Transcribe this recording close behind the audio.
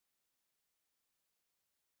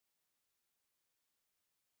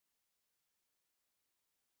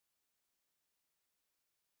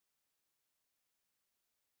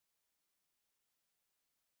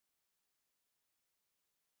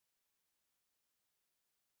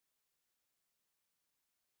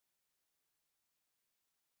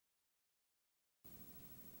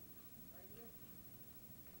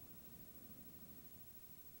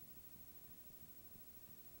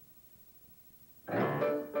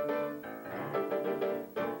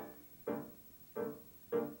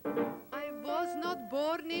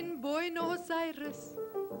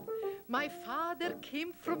My father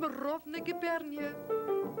came from Rovne,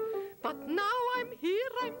 but now I'm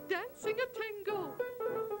here, I'm dancing a tango.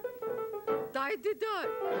 Did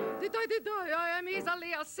I am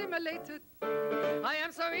easily assimilated. I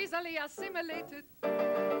am so easily assimilated.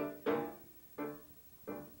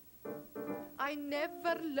 I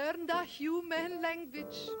never learned a human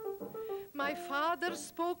language. My father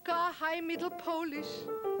spoke a high middle Polish.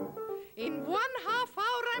 In 1/2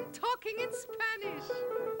 hour I'm talking in Spanish.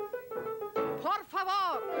 Por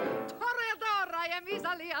favor, toreador, I am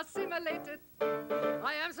easily assimilated.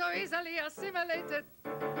 I am so easily assimilated.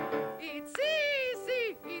 It's easy,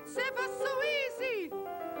 it's ever so easy.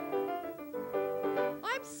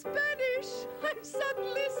 I'm Spanish, I'm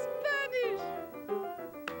suddenly Spanish.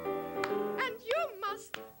 And you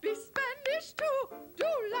must be Spanish too,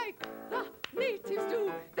 do like the natives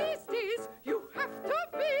do. These days you have to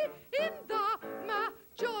be in the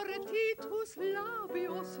majority, tus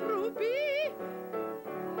labios ruby.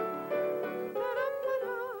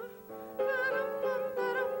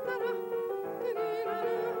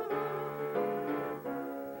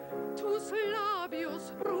 Tus labios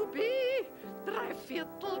ruby,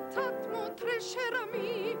 3/4 tat mon très cher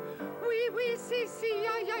ami. Oui, oui, si, si,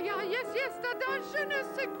 yes, yes, dada, je ne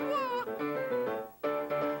sais quoi.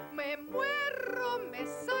 Me muero, me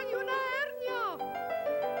sale una hernia.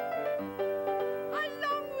 A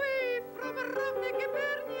long way from Rovne,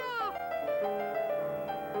 Gubernia.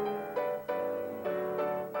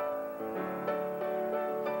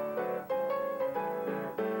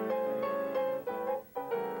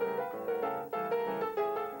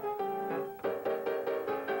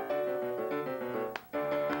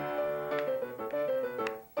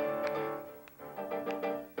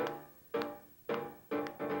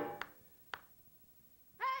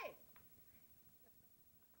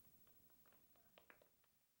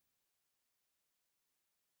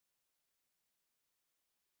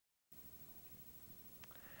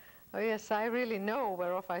 Oh yes, I really know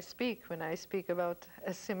whereof I speak when I speak about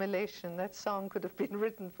assimilation. That song could have been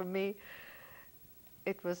written for me.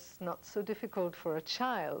 It was not so difficult for a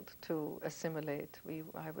child to assimilate.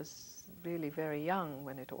 I was really very young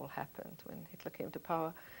when it all happened, when Hitler came to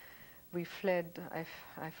power. We fled,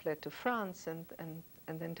 I fled to France and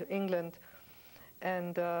then to England.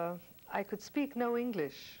 And I could speak no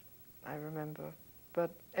English, I remember.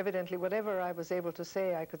 But evidently whatever I was able to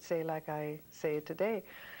say, I could say like I say it today.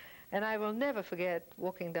 And I will never forget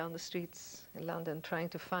walking down the streets in London trying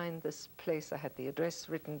to find this place. I had the address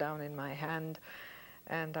written down in my hand,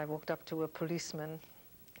 and I walked up to a policeman.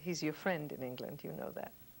 He's your friend in England, you know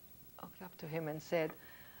that. I walked up to him and said,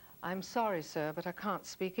 "I'm sorry, sir, but I can't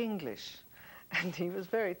speak English." And he was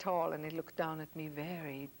very tall, and he looked down at me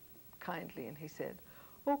very kindly, and he said,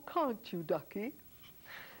 "Oh, can't you, ducky?"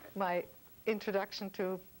 My introduction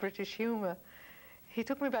to British humor. He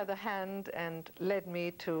took me by the hand and led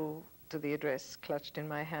me to the address clutched in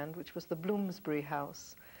my hand, which was the Bloomsbury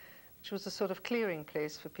House, which was a sort of clearing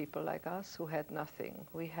place for people like us who had nothing.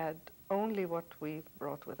 We had only what we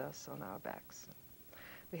brought with us on our backs.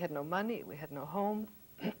 We had no money, we had no home.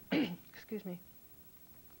 Excuse me.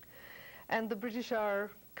 And the British are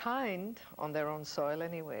kind on their own soil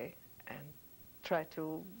anyway, and try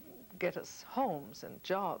to get us homes and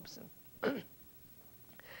jobs. And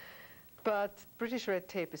but British red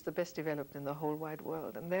tape is the best developed in the whole wide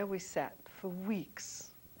world. And there we sat for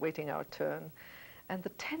weeks waiting our turn. And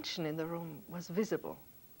the tension in the room was visible,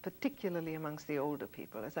 particularly amongst the older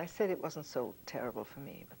people. As I said, it wasn't so terrible for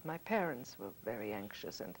me, but my parents were very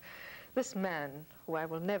anxious. And this man, who I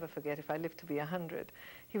will never forget if I live to be 100,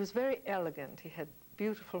 he was very elegant. He had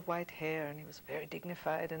beautiful white hair, and he was very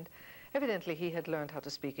dignified. And evidently he had learned how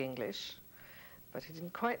to speak English, but he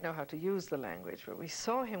didn't quite know how to use the language. But we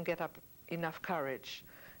saw him get up enough courage,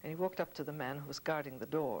 and he walked up to the man who was guarding the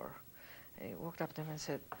door. And he walked up to him and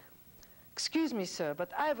said, "Excuse me, sir,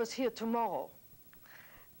 but I was here tomorrow."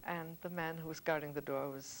 And the man who was guarding the door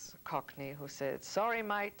was a Cockney who said, "Sorry,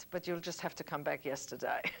 mate, but you'll just have to come back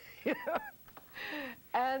yesterday." You know?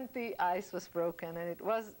 And the ice was broken, and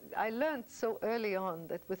I learned so early on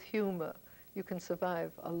that with humor, you can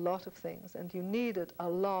survive a lot of things, and you needed a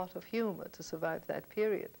lot of humor to survive that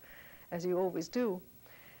period, as you always do.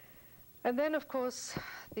 And then, of course,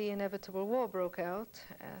 the inevitable war broke out,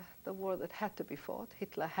 the war that had to be fought.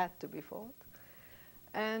 Hitler had to be fought.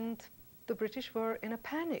 And the British were in a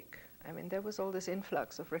panic. I mean, there was all this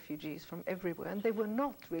influx of refugees from everywhere, and they were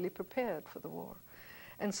not really prepared for the war.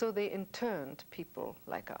 And so they interned people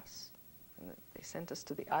like us. And they sent us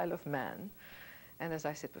to the Isle of Man. And as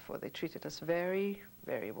I said before, they treated us very,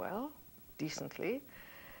 very well, decently.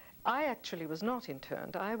 I actually was not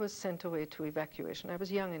interned. I was sent away to evacuation. I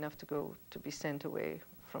was young enough to go to be sent away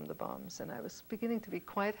from the bombs, and I was beginning to be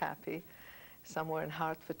quite happy, somewhere in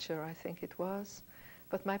Hertfordshire, I think it was.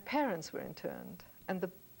 But my parents were interned, and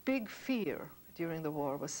the big fear during the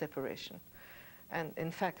war was separation. And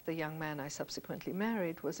in fact, the young man I subsequently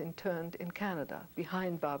married was interned in Canada,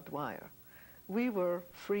 behind barbed wire. We were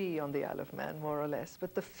free on the Isle of Man, more or less,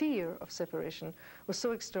 but the fear of separation was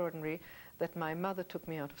so extraordinary that my mother took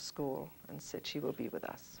me out of school and said she will be with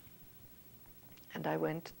us. And I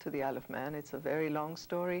went to the Isle of Man. It's a very long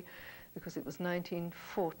story, because it was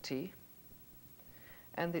 1940,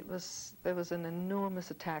 and there was an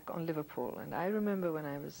enormous attack on Liverpool. And I remember when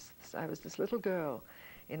I was this little girl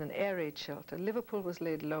in an air raid shelter. Liverpool was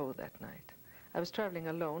laid low that night. I was traveling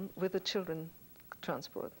alone with a children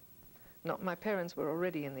transport. No, my parents were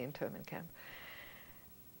already in the internment camp.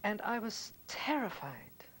 And I was terrified.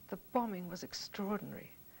 The bombing was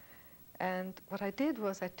extraordinary. And what I did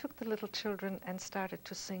was I took the little children and started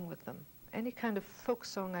to sing with them, any kind of folk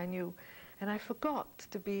song I knew. And I forgot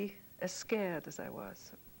to be as scared as I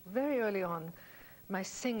was. Very early on, my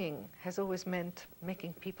singing has always meant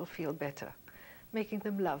making people feel better, making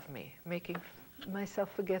them love me, making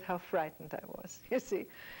myself forget how frightened I was, you see.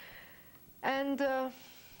 And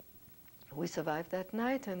we survived that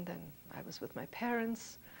night, and then I was with my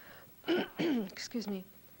parents. Excuse me.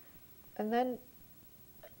 And then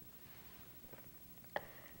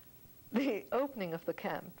the opening of the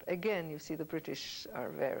camp, again, you see the British are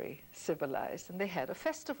very civilized, and they had a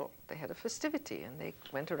festival. They had a festivity, and they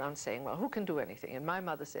went around saying, well, who can do anything? And my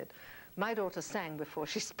mother said, my daughter sang before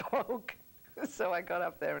she spoke. So I got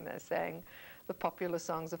up there and I sang the popular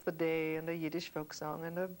songs of the day, and a Yiddish folk song,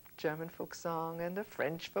 and a German folk song, and a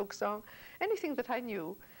French folk song, anything that I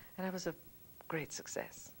knew, and I was a great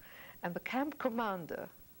success. And the camp commander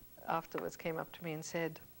afterwards came up to me and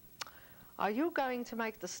said, are you going to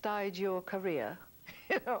make the stage your career?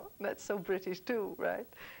 You know, that's so British too, right?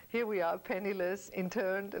 Here we are, penniless,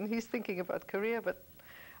 interned, and he's thinking about career, but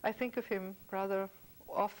I think of him rather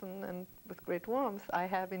often and with great warmth. I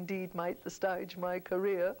have indeed made the stage my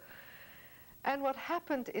career. And what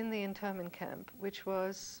happened in the internment camp, which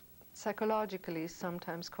was psychologically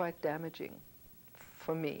sometimes quite damaging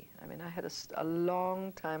for me. I mean, I had a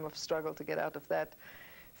long time of struggle to get out of that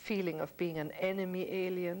feeling of being an enemy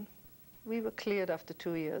alien. We were cleared after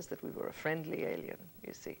 2 years that we were a friendly alien,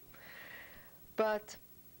 you see. But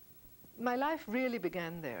my life really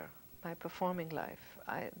began there, my performing life.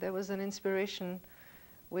 There was an inspiration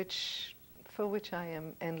for which I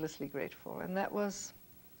am endlessly grateful, and that was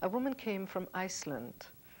a woman came from Iceland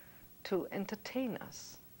to entertain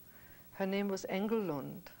us. Her name was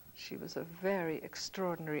Engelund. She was a very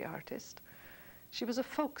extraordinary artist. She was a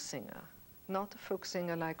folk singer, not a folk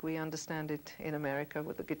singer like we understand it in America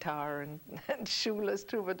with a guitar and shoeless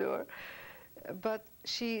troubadour. But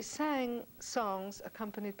she sang songs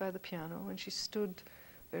accompanied by the piano, and she stood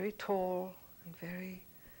very tall and very,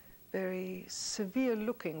 very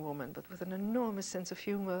severe-looking woman, but with an enormous sense of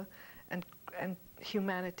humor and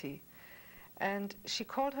humanity. And she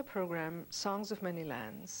called her program Songs of Many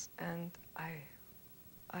Lands, and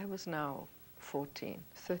I was now 13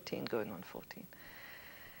 going on 14.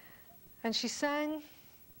 And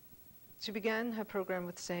she began her program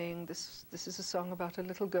with saying, this is a song about a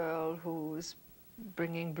little girl who is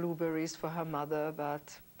bringing blueberries for her mother,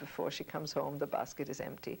 but before she comes home, the basket is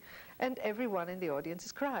empty. And everyone in the audience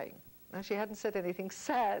is crying. Now, she hadn't said anything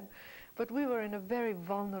sad, but we were in a very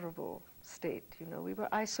vulnerable state, you know. We were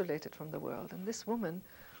isolated from the world, and this woman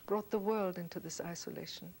brought the world into this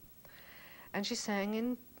isolation. And she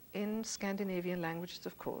sang in Scandinavian languages,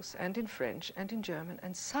 of course, and in French and in German,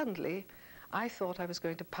 and suddenly I thought I was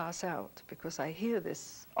going to pass out, because I hear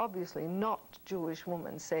this obviously not Jewish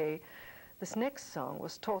woman say, this next song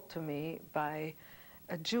was taught to me by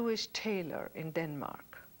a Jewish tailor in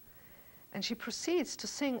Denmark. And she proceeds to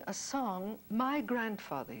sing a song my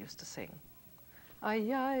grandfather used to sing.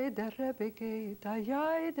 Ay, ay, der Rebbe geht, ay,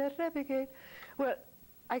 ay, der Rebbe geht. Well,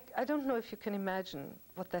 I don't know if you can imagine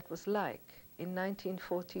what that was like in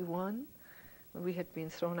 1941, when we had been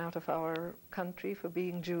thrown out of our country for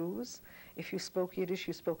being Jews. If you spoke Yiddish,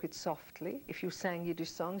 you spoke it softly. If you sang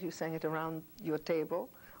Yiddish songs, you sang it around your table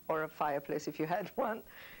or a fireplace if you had one.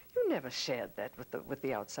 You never shared that with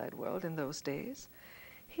the outside world in those days.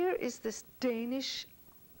 Here is this Danish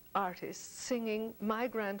artist singing my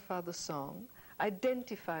grandfather's song,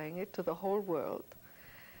 identifying it to the whole world.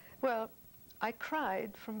 Well, I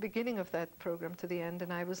cried from beginning of that program to the end,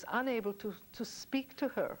 and I was unable to speak to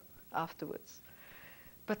her afterwards.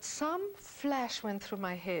 But some flash went through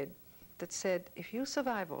my head that said, if you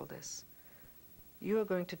survive all this, you are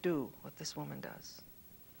going to do what this woman does.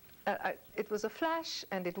 It was a flash,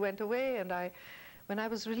 and it went away, and when I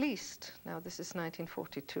was released, now this is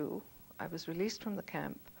 1942, I was released from the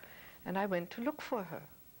camp, and I went to look for her.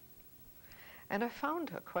 And I found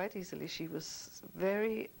her quite easily. She was a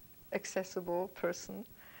very accessible person,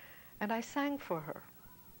 and I sang for her.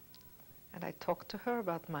 And I talked to her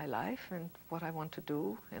about my life and what I want to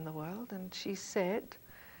do in the world, and she said,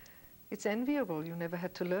 "It's enviable, you never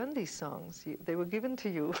had to learn these songs. They were given to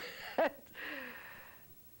you."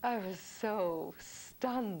 I was so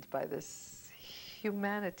stunned by this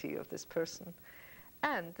humanity of this person.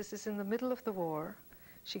 And this is in the middle of the war.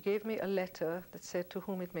 She gave me a letter that said, "To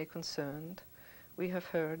whom it may concern. We have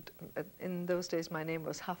heard," in those days my name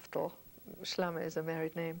was Haftel, Schlamme is a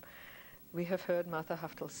married name. "We have heard Martha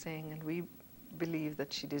Haftel sing, and we believe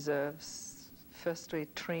that she deserves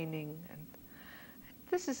first-rate training." And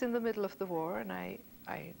this is in the middle of the war, and I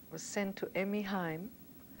was sent to Emmy Heim,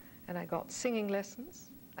 and I got singing lessons.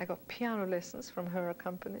 I got piano lessons from her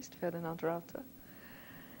accompanist, Ferdinand Rauter.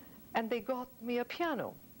 And they got me a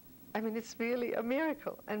piano. I mean, it's really a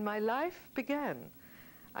miracle. And my life began.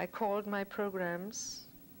 I called my programs,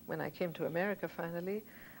 when I came to America finally,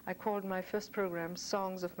 I called my first program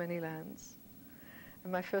Songs of Many Lands.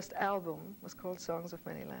 And my first album was called Songs of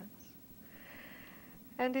Many Lands.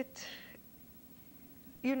 And it,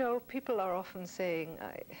 you know, people are often saying,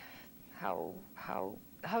 how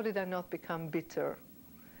did I not become bitter?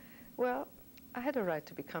 Well, I had a right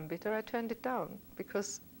to become bitter. I turned it down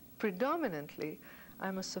because predominantly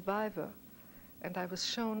I'm a survivor, and I was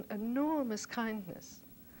shown enormous kindness.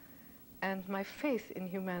 And my faith in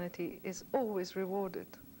humanity is always rewarded.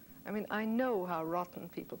 I mean, I know how rotten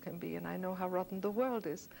people can be, and I know how rotten the world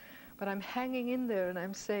is, but I'm hanging in there and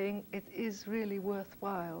I'm saying it is really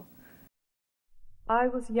worthwhile. I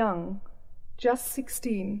was young, just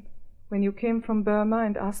 16, when you came from Burma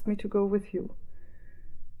and asked me to go with you.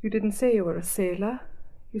 You didn't say you were a sailor.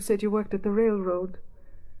 You said you worked at the railroad.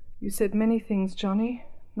 You said many things, Johnny.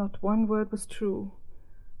 Not one word was true.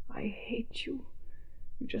 I hate you.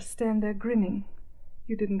 You just stand there grinning.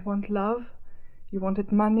 You didn't want love. You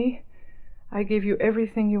wanted money. I gave you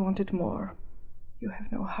everything, you wanted more. You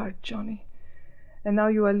have no heart, Johnny. And now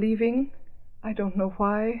you are leaving. I don't know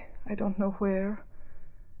why. I don't know where.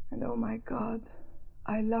 And oh my God,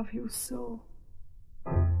 I love you so.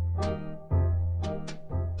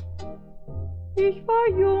 Ich war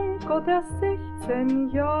jung, Gott, erst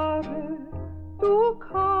 16 Jahre. Du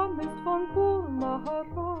kamest von Burma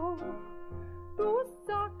herauf. Du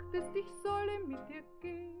sagtest, ich solle mit dir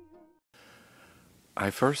gehen. I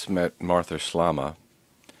first met Martha Schlamme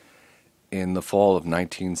in the fall of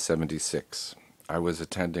 1976. I was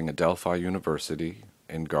attending Adelphi University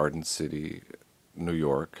in Garden City, New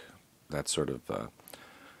York. That's sort of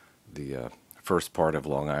the first part of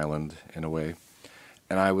Long Island, in a way.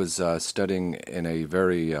 And I was studying in a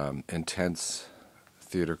very intense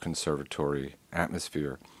theater conservatory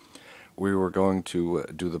atmosphere. We were going to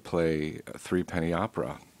do the play Threepenny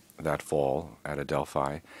Opera that fall at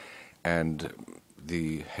Adelphi, and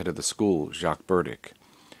the head of the school, Jacques Burdick,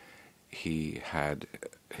 he had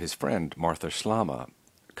his friend Martha Schlamme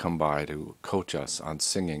come by to coach us on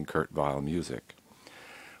singing Kurt Weill music.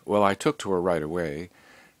 Well, I took to her right away,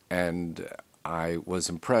 and I was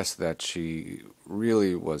impressed that she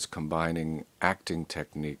really was combining acting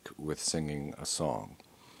technique with singing a song,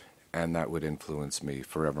 and that would influence me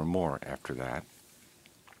forevermore after that.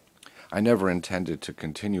 I never intended to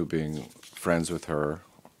continue being friends with her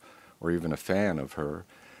or even a fan of her,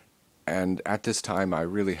 and at this time I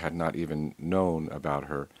really had not even known about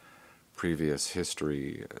her previous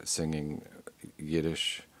history singing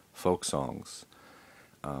Yiddish folk songs.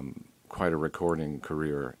 Quite a recording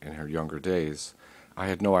career in her younger days. I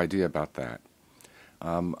had no idea about that.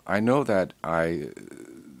 I know that I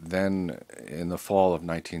then, in the fall of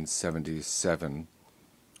 1977,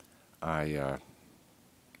 I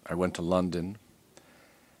went to London,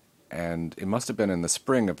 and it must have been in the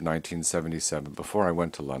spring of 1977, before I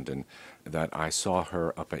went to London, that I saw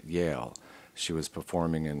her up at Yale. She was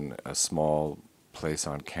performing in a small place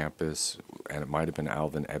on campus, and it might have been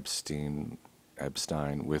Alvin Epstein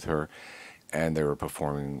with her, and they were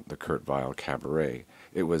performing the Kurt Weill Cabaret.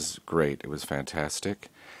 It was great. It was fantastic.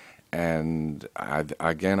 And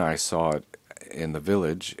I saw it in the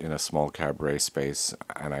Village in a small cabaret space,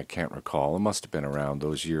 and I can't recall. It must have been around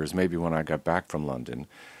those years, maybe when I got back from London,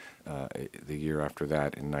 the year after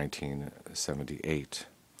that in 1978.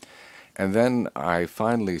 And then I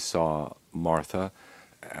finally saw Martha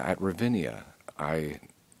at Ravinia. I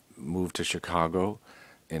moved to Chicago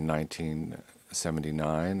in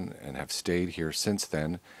 1979 and have stayed here since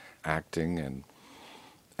then, acting and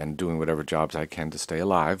and doing whatever jobs I can to stay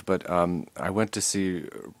alive. But I went to see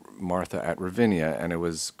Martha at Ravinia, and it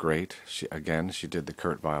was great. She did the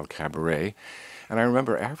Kurt Weill Cabaret. And I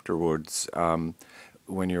remember afterwards,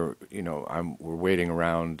 when we're waiting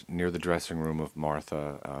around near the dressing room of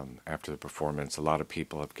Martha after the performance. A lot of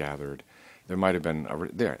people have gathered. There might have been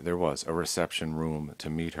there was a reception room to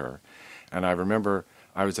meet her, and I remember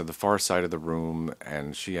I was at the far side of the room,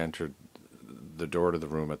 and she entered the door to the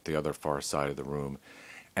room at the other far side of the room,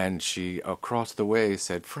 and she across the way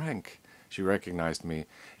said, "Frank." She recognized me,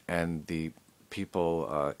 and the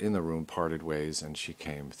people in the room parted ways, and she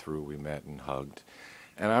came through. We met and hugged.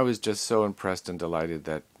 And I was just so impressed and delighted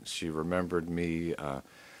that she remembered me,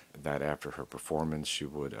 that after her performance she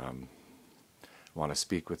would want to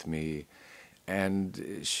speak with me.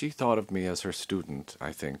 And she thought of me as her student,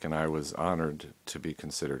 I think, and I was honored to be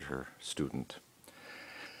considered her student.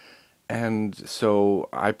 And so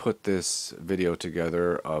I put this video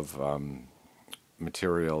together of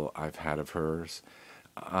material I've had of hers.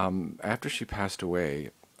 After she passed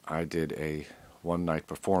away, I did a one-night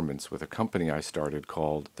performance with a company I started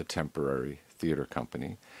called the Temporary Theater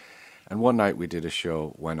Company. And one night we did a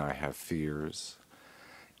show, When I Have Fears,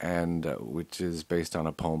 and which is based on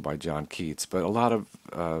a poem by John Keats. But a lot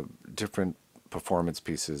of different performance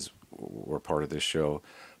pieces were part of this show.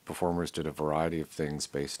 Performers did a variety of things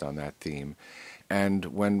based on that theme. And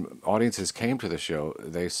when audiences came to the show,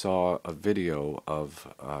 they saw a video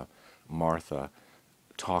of Martha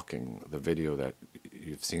talking, the video that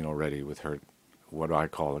you've seen already with her, what I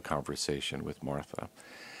call a conversation with Martha.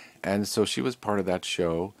 And so she was part of that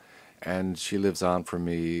show, and she lives on for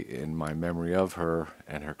me in my memory of her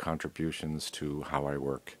and her contributions to how I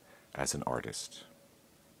work as an artist.